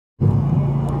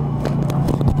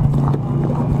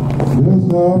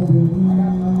Hot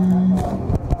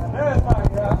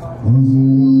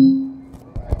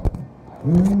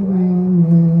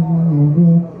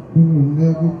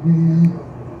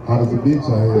as a bitch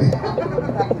out here.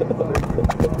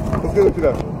 What's good with you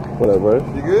though? What up, bro?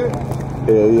 You good?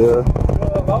 Hell yeah.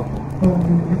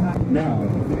 Now.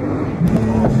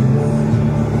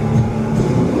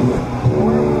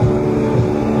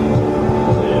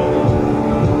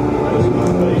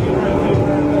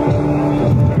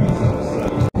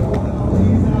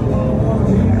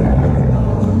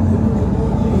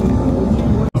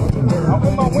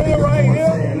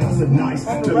 Nice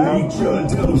to meet you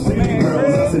until them city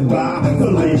girls I said bye.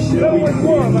 Felicia, we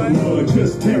can be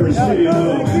just tear shit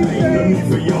up. Ain't no need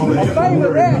for y'all to ever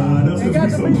worry about us. You got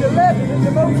to be the legend in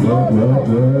the most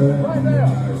right there.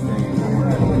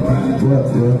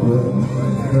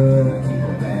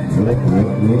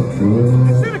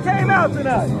 You should have came out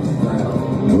tonight.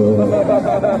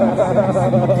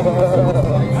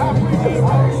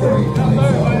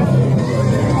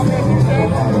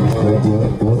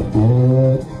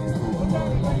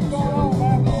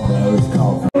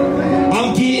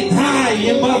 I'm getting high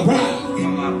in my ride.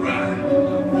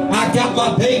 I got my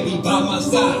baby by my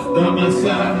side.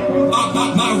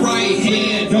 My right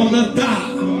hand on the thigh.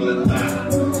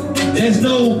 There's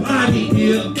nobody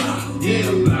nearby.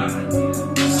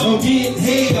 So get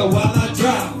hell while I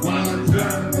drive.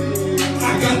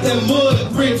 I got them mud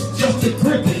grips just to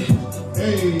grip it.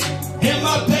 And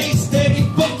my bass steady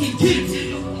fucking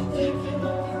kicking.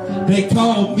 They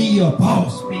call me a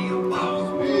boss.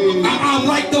 I'm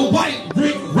like the white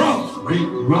Rick Ross.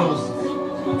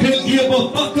 Couldn't give a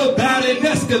fuck about an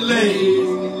Escalade.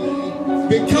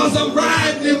 Because I'm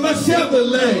riding in my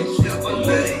Chevrolet.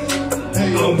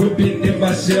 I'm whipping in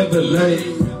my Chevrolet.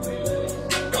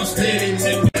 I'm steady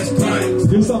to best price.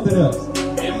 Do something else.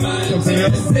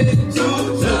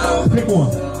 Pick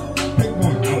one.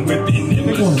 I'm whipping in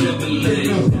my Chevrolet.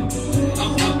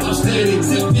 I'm steady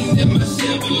tipping in my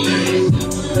Chevrolet.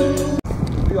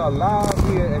 We are live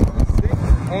here at the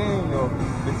 6th annual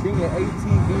Virginia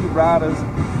ATV Ryderz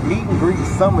Meet and Greet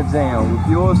Summer Jam with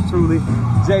yours truly,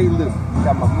 JLUKE.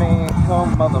 Got my man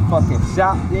come motherfucking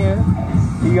shop there.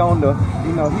 He on the,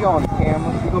 he on the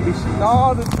camera. He gonna be shooting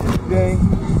all this today.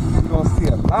 You're gonna see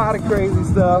a lot of crazy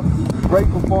stuff. Great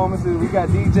performances. We got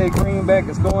DJ Greenback.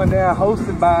 It's going down,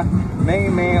 hosted by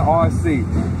Main Man RC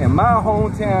in my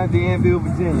hometown, Danville,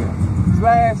 Virginia /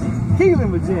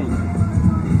 Keelan, Virginia.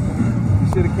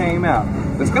 Should have came out.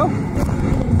 Let's go.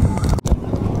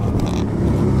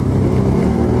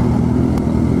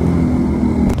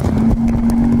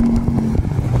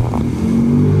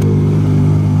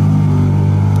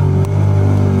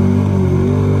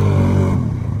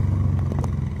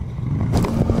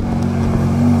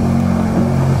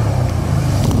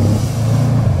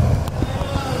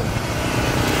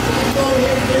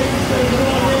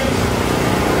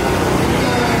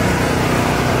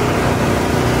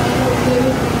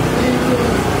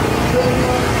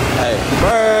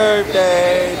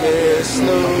 Birthday, dear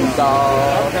Snoop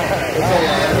Dogg.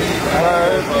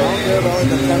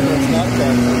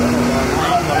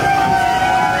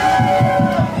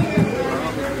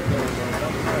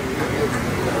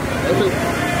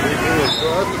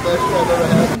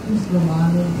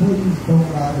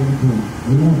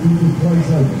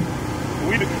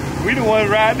 We the one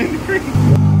riding in the creek.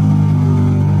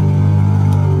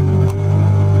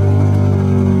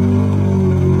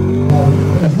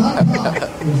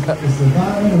 It's the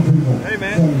environmental people. Hey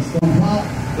man,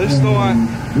 let's start.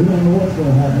 We don't know what's going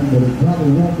to happen, but it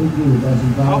probably won't be good.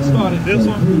 I'll start at this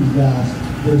one. Please, guys.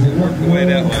 Work the way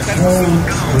that way.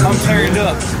 I'm turned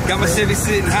up. Got my Chevy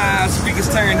sitting high. Speakers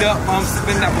turned up. I'm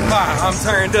sipping apple pie. I'm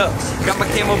turned up. Got my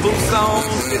camo boots on.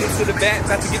 Sitting to the back.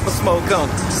 About to get my smoke on.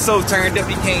 So turned up,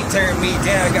 you can't turn me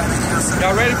down.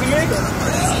 Y'all ready for me?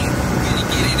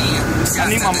 I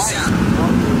need my mic.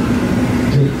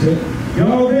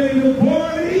 Y'all ready to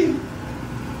party?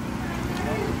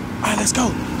 All right, let's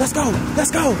go. Let's go. Let's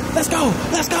go. Let's go.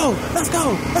 Let's go. Let's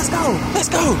go. Let's go. Let's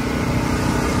go.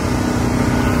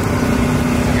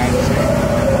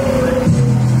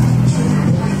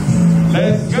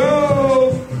 Let's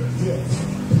go!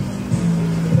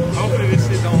 Hopefully this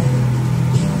shit don't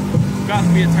got to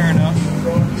be a turn up.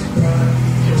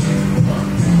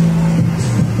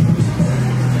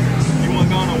 You want to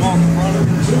go on and walk in front of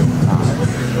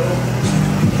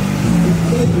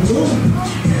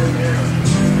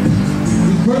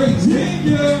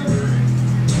Virginia!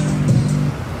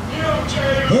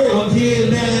 I'm here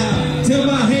now. Tell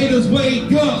my haters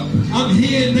wake up. I'm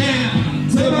here now.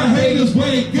 Tell my haters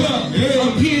wake up.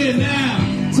 I'm here now.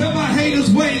 Tell my haters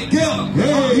wake up.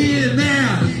 I'm here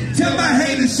now. Tell my haters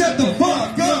shut the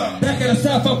fuck up. Back in the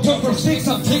South, I'm tough from 6.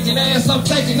 I'm kicking ass, I'm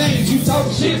taking names. You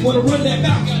talking shit, wanna run that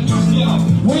mouth. Got no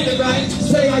slow. Win it right.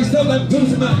 Stay iced up like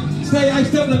Gucci man. Stay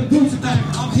iced up like Gucci man.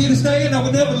 I'm here to stay and I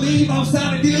will never leave. I'm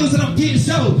signing deals and I'm getting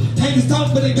shows. Haters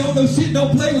talk, but they don't know shit.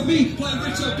 Don't play with me. Play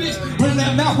with your bitch. Run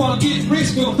that mouth while I'm getting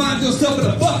rich. Gonna find yourself in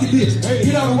a fucking bitch. Hey.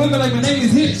 Get all the women like my name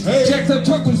is Hitch. Hey. Jacked up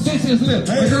truck with a 6 inch lip.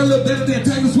 Hey. My girl look better than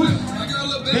Taylor Swift.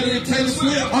 Better than Taylor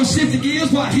Swift. I'm shifting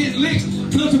gears while I hit licks.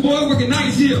 Country boy working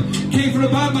night shift. Came from the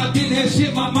bottom, I didn't have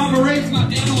shit. My mama raised my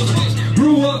dad was rich.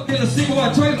 Grew up in a single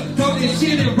wide trailer. Talk this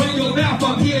shit and bring your mouth.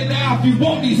 I'm here now if you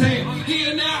want these hands. I'm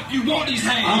here now if you want these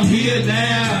hands. I'm here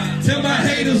now. Tell my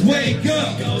haters wake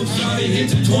up. Go shawty, hit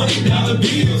the $20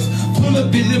 bills. Pull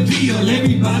up in the bill.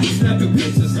 Everybody snapping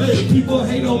pictures. Hey, people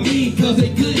hate on me cause they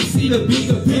couldn't see the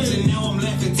bigger picture. Now I'm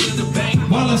laughing to the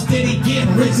bank while I'm steady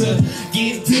getting richer.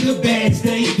 Get to the bag,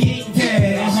 stay getting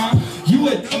cash. You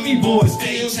a dummy boy,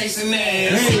 stay chasing ass.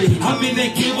 Hey, I'm in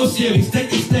that Camel Chevy,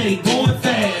 stay going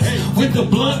fast. Hey, with the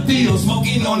blunt feel,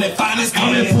 smoking on that finest gas.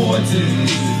 I'm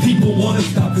important. People wanna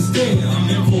stop and stare. I'm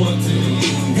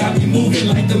important. Got me moving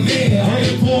like the mayor. I'm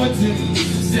important.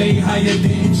 Stay higher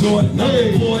than Jordan. I'm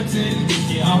important.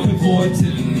 Yeah, I'm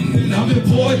important. I'm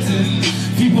important.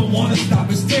 People wanna stop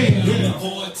and stare. I'm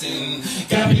important.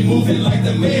 Got me moving like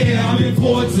the mayor. I'm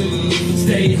important.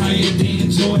 Stay higher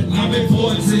than Jordan. I'm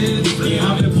important. Yeah,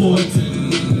 I'm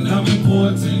important. I'm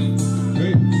important.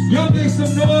 Hey. Y'all make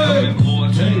some noise.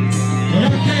 Y'all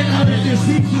came out in this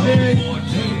seat today.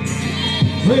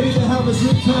 Ready to have a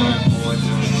good time.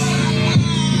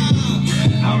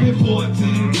 I'm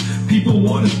important. People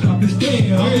wanna stop and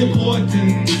stare. I'm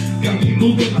important. Got me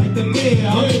moving like the mayor.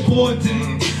 I'm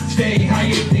important. Stay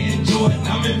higher than Jordan.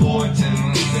 I'm important.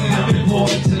 I'm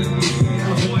important.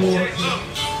 I'm important.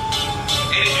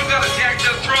 And if you got a jacked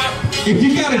up truck, if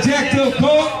you got a jacked up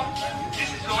car, this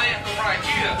is your anthem right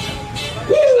here.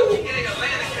 Woo!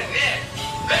 Atlanta Connect.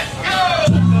 Let's go!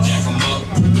 Jack 'em up.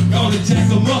 Gonna jack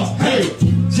 'em up. Hey,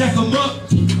 jack 'em up.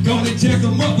 Gonna jack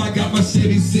 'em up. I got my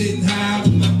Chevy sitting high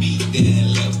with my feet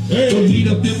down low. Hey. The heat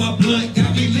up in my blunt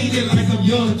got me leaning like I'm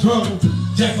young trouble.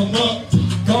 Jack 'em up.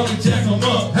 Gonna jack 'em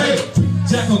up. Hey,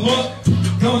 jack 'em up.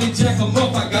 Gonna jack 'em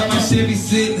up. I got my Chevy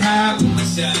sitting high with my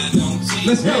shine on G.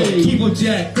 Let's go. Keep 'em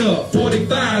jacked up.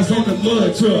 45s on the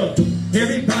mud truck.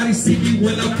 Everybody see me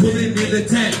when I'm pulling in the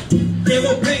tank.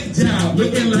 Camo paint job,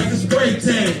 looking like a spray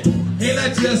tank. And I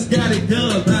just got it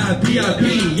done by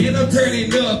B.I.B. And I'm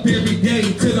turning up every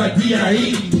day till I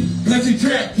D.I.E. Country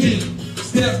trap king,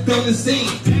 stepped on the scene.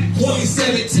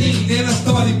 2017, then I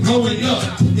started growing up.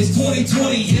 It's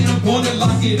 2020 and I'm gonna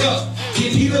lock it up.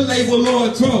 You need a label or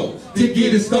a troll to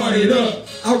get it started up.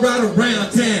 I ride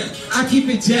around town, I keep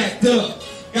it jacked up.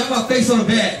 Got my face on the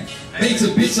back, makes a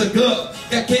bitch look up.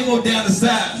 Got camo down the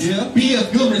side, yeah. Be a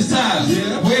good style,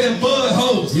 yeah. Wear them mud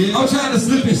holes, yeah. I'm trying to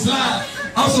slip and slide.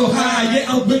 I'm so high, yeah,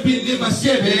 I'm whipping in my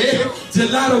Chevy.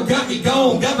 Gelato got me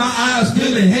gone, got my eyes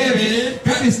feeling heavy.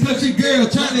 Got this country girl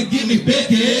trying to get me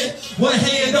Becky. One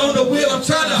hand on the wheel, I'm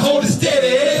trying to hold it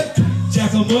steady.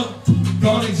 Jack 'em up,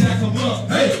 gonna jack 'em up.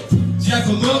 Hey, jack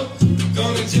 'em up,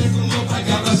 gonna jack 'em up. I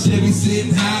got my Chevy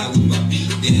sitting high with my feet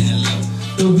down low.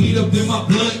 The weed up in my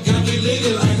blunt got me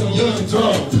leaning like I'm young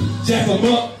drunk. Jack 'em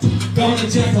up, gonna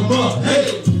jack 'em up.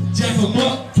 Hey, jack 'em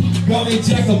up. Gonna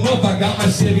jack 'em up, I got my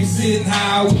Chevy sitting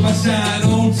high with my shine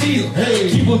on chill. Hey,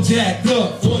 keep 'em jacked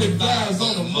up, 45s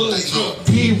on the mud truck.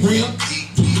 Heat rim,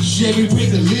 Chevy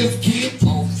with the lift kit.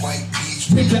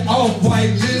 With the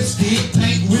off-white lipstick,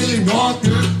 ain't really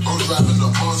Walker. I'm driving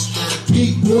the monster.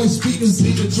 Big boy speakers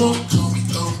in the trunk.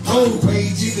 Old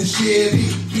rage in the Chevy,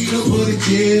 peanut butter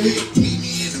jelly. Meet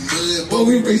me in the mud. Boy,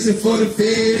 we racing for the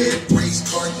Fed. Race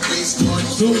car.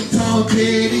 Suit Tom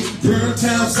Petty, burn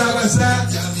town side by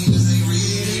side. Y'all niggas ain't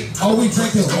ready. All we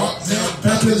drink is rock now.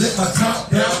 About to let my top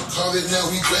down. Call it now,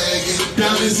 we bagging.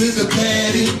 Diamonds in the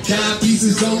patty. Dime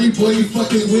pieces only, boy, you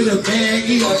fucking with a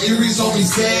baggie. Or earrings only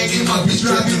sagging. My bitch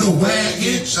driving a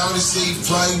wagon. Shawty say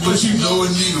flying, but you know a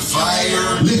nigga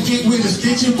fire. Lift it with a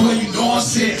stitching, boy, you know I'm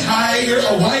set higher.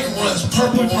 A white runs,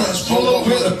 purple runs, polo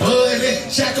with a bud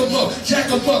at. Jack 'em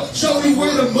up, show me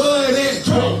where the mud at.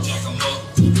 Jack 'em up.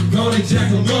 Gonna jack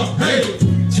 'em up, hey,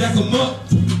 jack 'em up,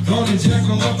 gonna jack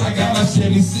 'em up. I got my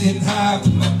Chevy sitting high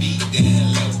with my feet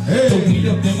down low. Hey, the weed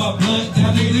up in my blunt,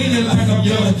 got me leaning like I'm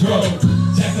young drunk.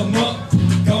 Jack 'em up,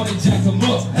 gonna jack 'em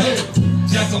up, hey,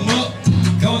 jack 'em up,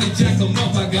 gonna jack 'em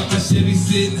up. I got my Chevy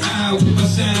sitting high with my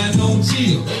shine on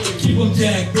chill. Keep 'em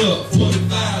jacked up,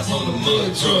 45s on the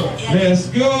mud truck. Let's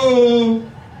go.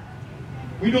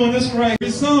 We doing this right.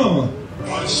 This song.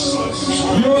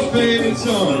 Your favorite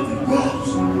song.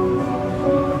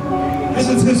 This is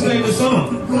is his favorite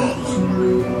song?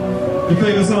 Your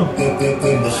favorite song? You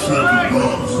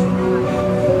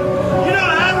know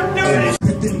how to do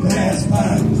it. Glass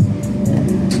pipes.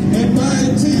 And my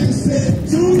team said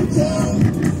 2-tone.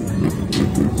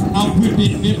 I'm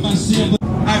whipping in my Chevy.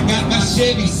 I got my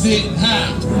Chevy sitting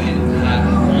high.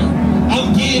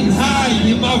 I'm getting high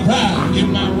in my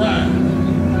ride.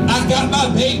 I got my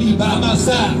baby by my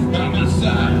side.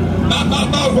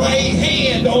 My right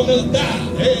hand on the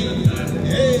dial. Hey.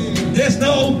 There's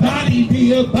nobody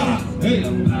nearby. Hey.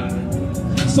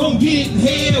 So I'm getting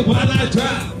head while I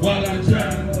drive.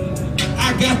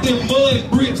 I got them mud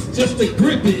bricks just to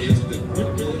grip it.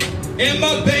 And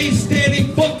my bass steady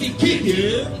fucking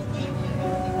kicking.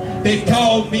 They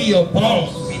call me a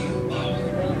boss.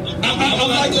 I'm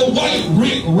like a white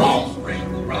Rick Ross.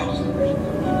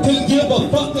 Couldn't give a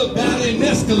fuck about an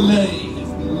Escalade.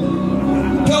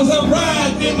 Cause I'm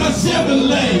riding in my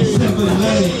Chevrolet.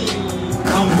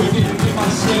 I'm whipping in my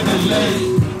Chevrolet.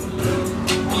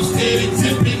 I'm steady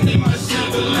tipping in my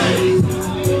Chevrolet.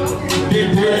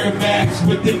 Big Air Max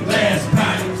with the glass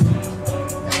pipes.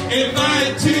 And my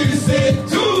interior said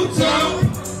 2-tone.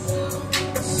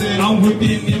 I'm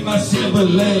whipping in my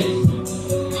Chevrolet.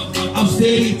 I'm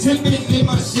steady tipping in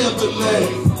my Chevrolet.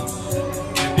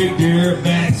 Big Air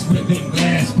Max with the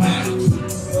glass pipes.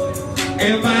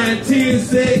 And my interior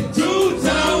said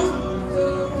 2-tone.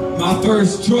 My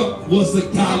first truck was a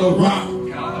Colorado.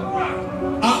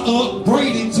 I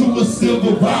upgraded to a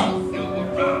Silverado.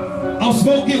 I'm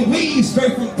smoking weed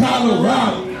straight from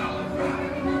Colorado.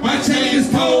 My chain is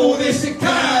cold in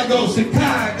Chicago.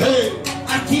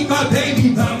 I keep my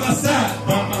baby by my side.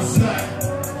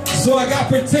 So I got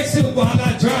protection while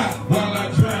I drive.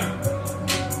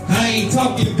 I ain't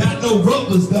talking about no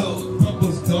rubbers though.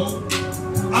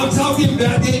 I'm talking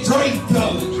about that Draco.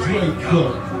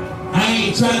 I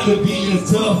ain't trying to be a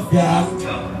tough guy.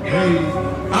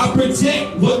 I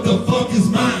protect what the fuck is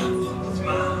mine.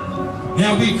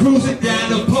 Now we cruising down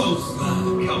the post.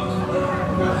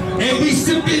 And we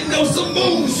sipping on some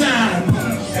moonshine.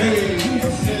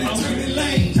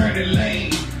 Turn it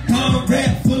lane.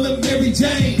 Combat full of Mary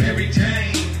Jane.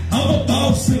 I'm a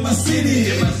boss in my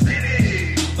city.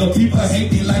 But people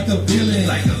hate me like a villain.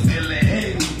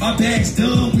 My bag's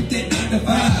done with that 9 to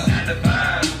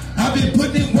 5. I've been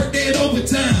putting in work that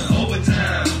overtime.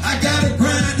 I gotta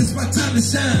grind, it's my time to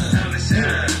shine.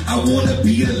 I wanna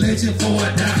be a legend before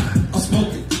I die. I'm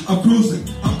smoking, I'm cruising,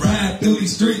 I'm riding through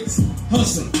these streets.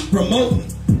 Hustling, promoting,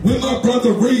 with my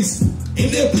brother Reese. In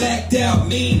that blacked out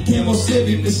mean camo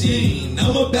Chevy machine.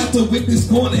 I'm about to whip this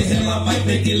corner, hell I might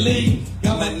make it lean.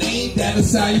 Got my name down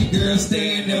inside you girls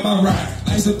staying in my ride.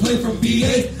 I used to play from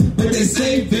VA, but they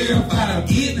say verified. I'm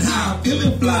getting high,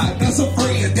 feeling fly. Got some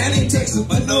friends down in Texas,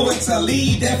 but no ex. I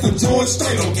leave that for George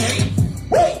Strait, okay?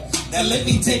 Now let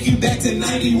me take you back to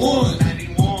 91.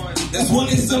 That's when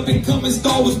this up and coming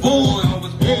star was born.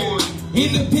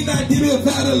 Independent, I did it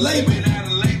without a label.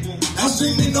 I'm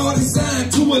streaming all this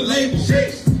signed to a label.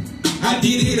 I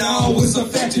did it all with some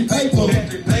factory paper.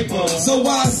 So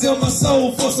why sell my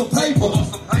soul for some paper?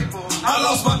 I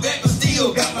lost my back but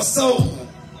still got my soul.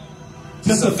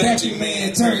 Just a factory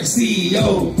man turned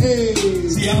CEO.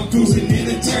 See, I'm cruising in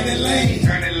a turning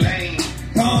lane.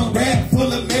 Gone rap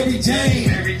full of Mary Jane.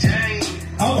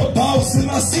 I'm a boss in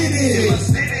my city.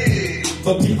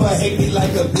 But people hate me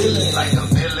like a villain.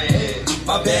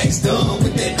 My bag's done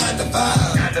with that 9 to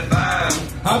 5.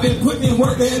 I've been putting in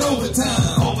work that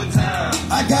overtime.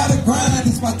 I gotta grind,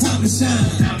 it's my time to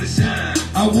shine.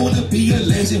 I wanna be a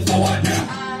legend before I die.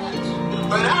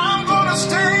 But I'm gonna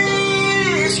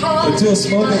stay strong. But you're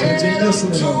smoking and you're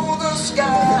listening. To the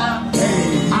sky.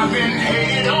 I've been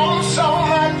hated on so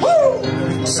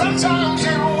much. Sometimes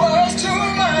it was too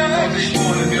much.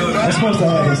 I'm supposed to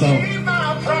have this on.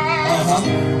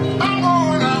 I'm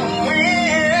gonna win.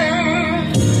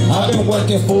 I've been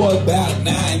working for about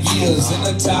 9 years in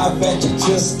a tire factory,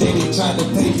 just steady trying to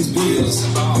pay his bills.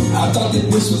 I thought that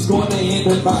this was going to end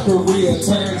with my career.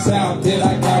 Turns out that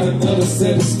I got another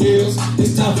set of skills.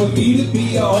 It's time for me to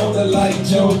be a owner like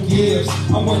Joe Gibbs.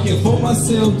 I'm working for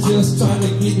myself, just trying to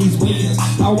get these wins.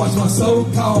 I watch my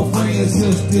so-called friends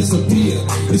just disappear.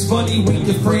 It's funny when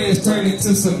your friends turn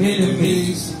into some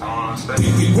enemies.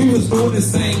 We was doing the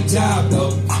same job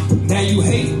though. Now you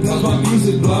hate cause my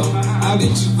music blow. I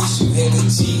bet you wish you had a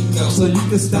cheat code so you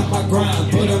can stop my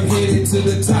grind. But I'm headed to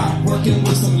the top, working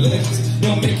with some legends.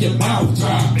 Don't make your mouth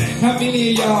drop. How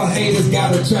many of y'all haters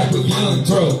got a track with Young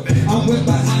Dro? I'm with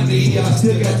behind the y'all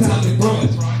still got time to grow.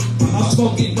 I'm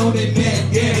smoking on that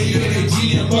Mac Daddy and that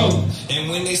GMO. And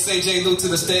when they say JLUKE to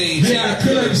the stage, yeah, I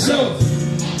kill the show.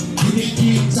 You can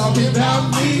keep talking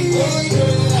about me.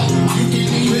 You can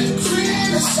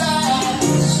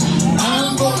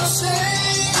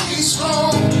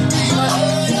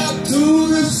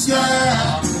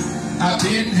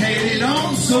been hated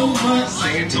on so much.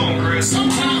 Sing it to him, Chris.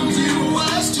 Sometimes it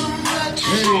was too much.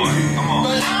 Come on.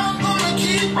 But I'm gonna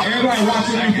keep. Everybody watch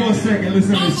it for a second.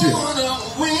 Listen to this shit. I'm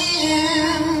gonna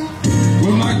win.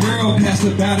 When my girl passed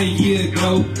about a year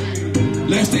ago,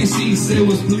 last thing she said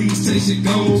was please take your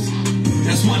goals.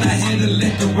 That's when I had to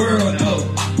let the world know.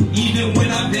 Even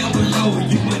when I'm down below,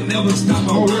 you would never stop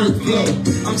my workflow.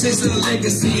 I'm chasing a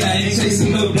legacy, I ain't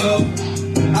chasing no dough.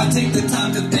 I take the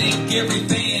time to thank every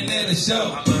fan at the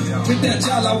show. With that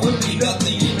job, I would be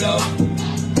nothing, you know.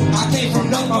 I came from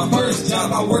not my first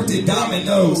job, I worked at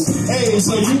Domino's. Hey,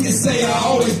 so you can say I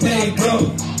always been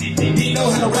broke. Didn't know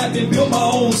how to rap and build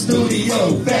my own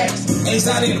studio. Facts.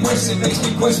 Anxiety and question makes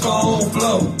me question my own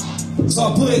flow. So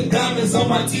I put diamonds on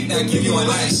my teeth and give you a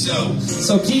nice show.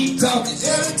 So keep talking,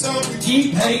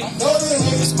 keep hating.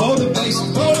 It's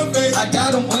motivation. I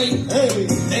got them waiting.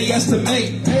 They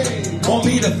estimate, want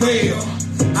me to fail.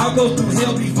 I'll go through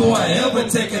hell before I ever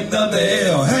take another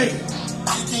L. Hey,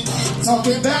 You can keep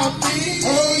talking about me.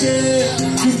 Oh yeah.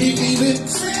 You can even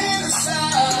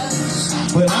criticize.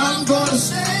 But I'm gonna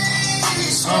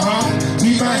stay strong.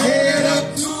 Keep my head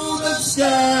up to the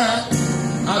sky.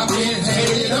 I've been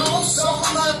hated on so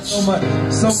much.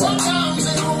 Sometimes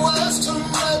it was too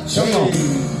much.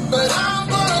 But I'm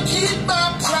gonna keep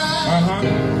my pride.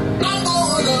 I'm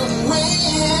gonna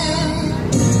win.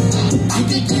 You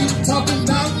can keep talking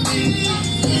about me. You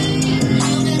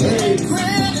can keep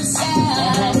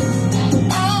criticizing.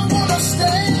 I'm gonna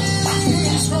stay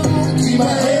strong. Keep my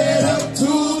head up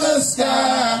to the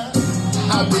sky.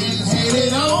 I've been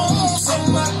hated on so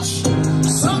much.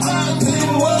 Sometimes it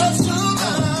was too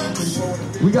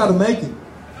much. we gotta make it.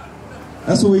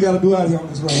 That's what we gotta do out here on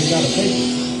this road. We gotta make it.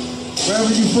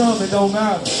 Wherever you from, it don't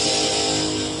matter.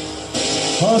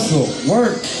 Hustle,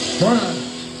 work, grind.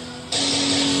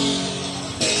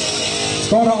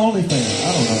 Start an OnlyFans.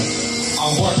 I don't know.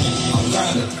 I'm working, I'm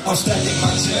grinding, I'm stacking my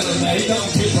cheddar, now it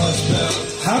don't get much better.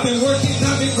 I've been working,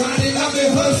 I've been grinding, I've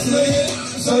been hustling,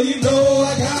 so you know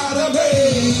I gotta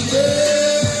make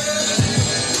it.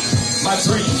 My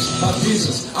dreams, my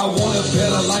visions, I want a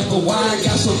better life, but why I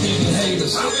got so many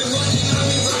haters? I've been working, I've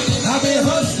been grinding, I've been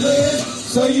hustling,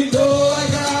 so you know I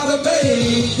gotta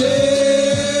make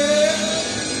it.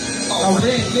 A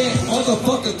redneck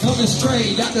motherfucker coming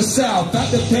straight out the south, out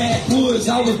the backwoods.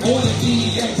 I was born in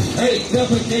DEA. Hey,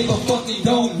 never gave a fuck and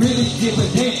don't really give a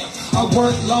damn. I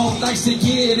work long nights to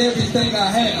get everything I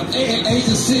have. At age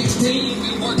of 16,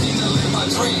 been working to live my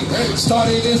dream.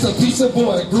 Started as a pizza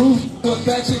boy, grew to a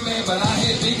factory man, but I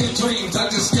had bigger dreams. I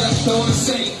just kept on the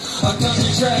scene. A country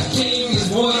trap king is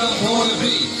what I'm going to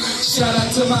be. Shout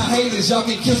out to my haters, y'all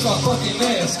can kiss my fucking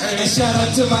ass. And shout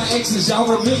out to my exes, y'all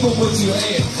remember what you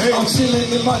had. I'm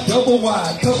chilling in my double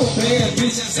wide, couple bad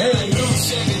bitches, and a new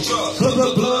Chevy truck.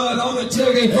 Blood on the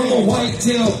cherry from a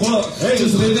white-tail buck.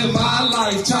 Just living my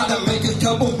life, trying to make a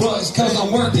couple bucks. Cause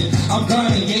I'm working, I'm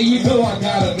grinding, yeah, you know I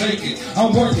gotta make it.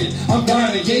 I'm working, I'm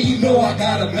grinding, yeah, you know I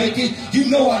gotta make it. You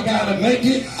know I gotta make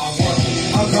it. I'm working,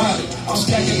 I'm grinding, I'm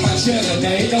stacking my cheddar,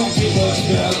 now it don't get much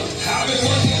better. I've been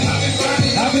working, I've been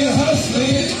grinding, I've been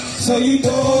hustling, so you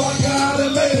know I gotta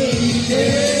make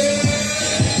it.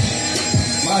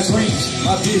 My dreams,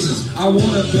 my business, I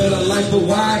want a better life, but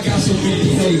why I got so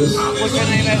many haters? What's your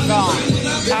name of that song?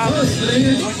 What's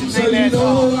your name of that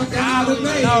song?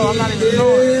 No, I'm not even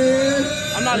sure.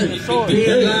 I'm not even sure.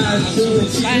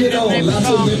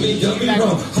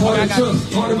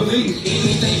 Hard to believe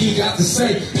anything you got to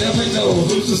say. Never know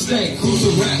who's to stay, who's to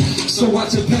rap. So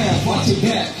watch your path, watch your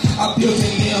back. I built an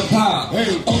empire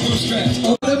on the straps.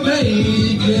 Oh, the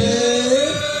main, yeah.